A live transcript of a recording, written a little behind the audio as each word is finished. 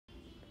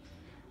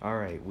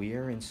Alright, we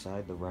are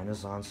inside the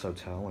Renaissance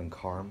Hotel in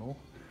Carmel.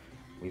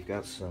 We've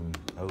got some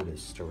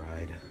Otis to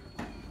ride.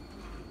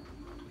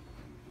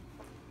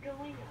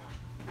 Going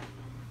up.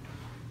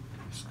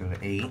 Let's go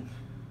to 8.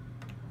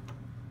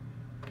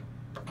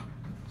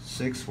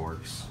 6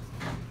 works.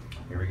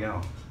 Here we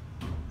go.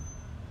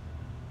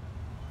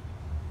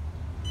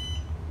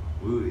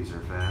 Ooh, these are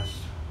fast.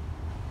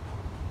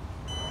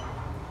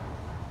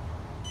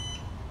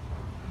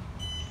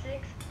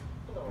 6th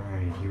floor.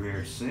 Alright, here we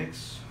are at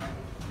 6.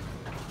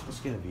 Let's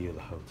get a view of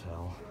the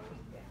hotel.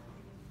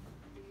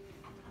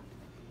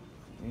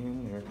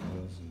 And there it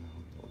goes. And now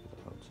we look at the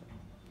hotel.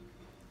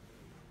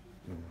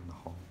 And in the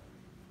hall.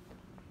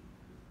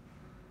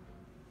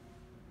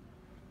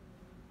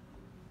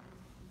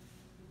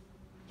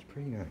 It's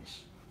pretty nice.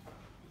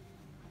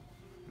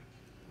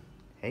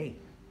 Hey.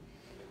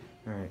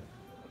 Alright.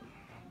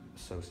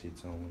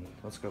 Associates only.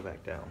 Let's go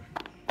back down.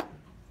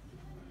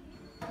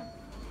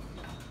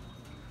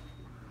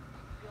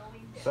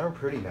 Some are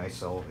pretty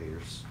nice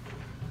elevators.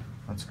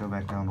 Let's go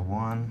back down to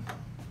 1.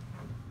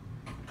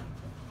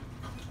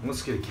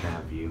 Let's get a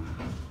cab view.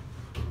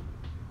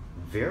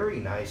 Very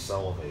nice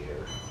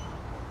elevator.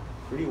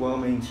 Pretty well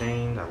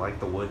maintained. I like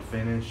the wood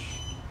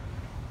finish.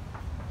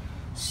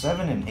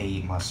 7 and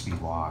 8 must be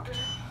locked.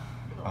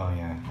 Oh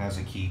yeah, has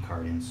a key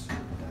card inside,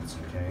 but that's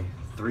okay.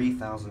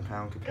 3,000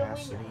 pound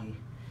capacity.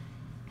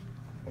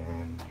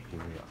 And here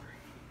we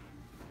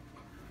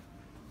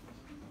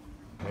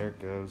are. There it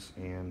goes,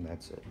 and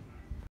that's it.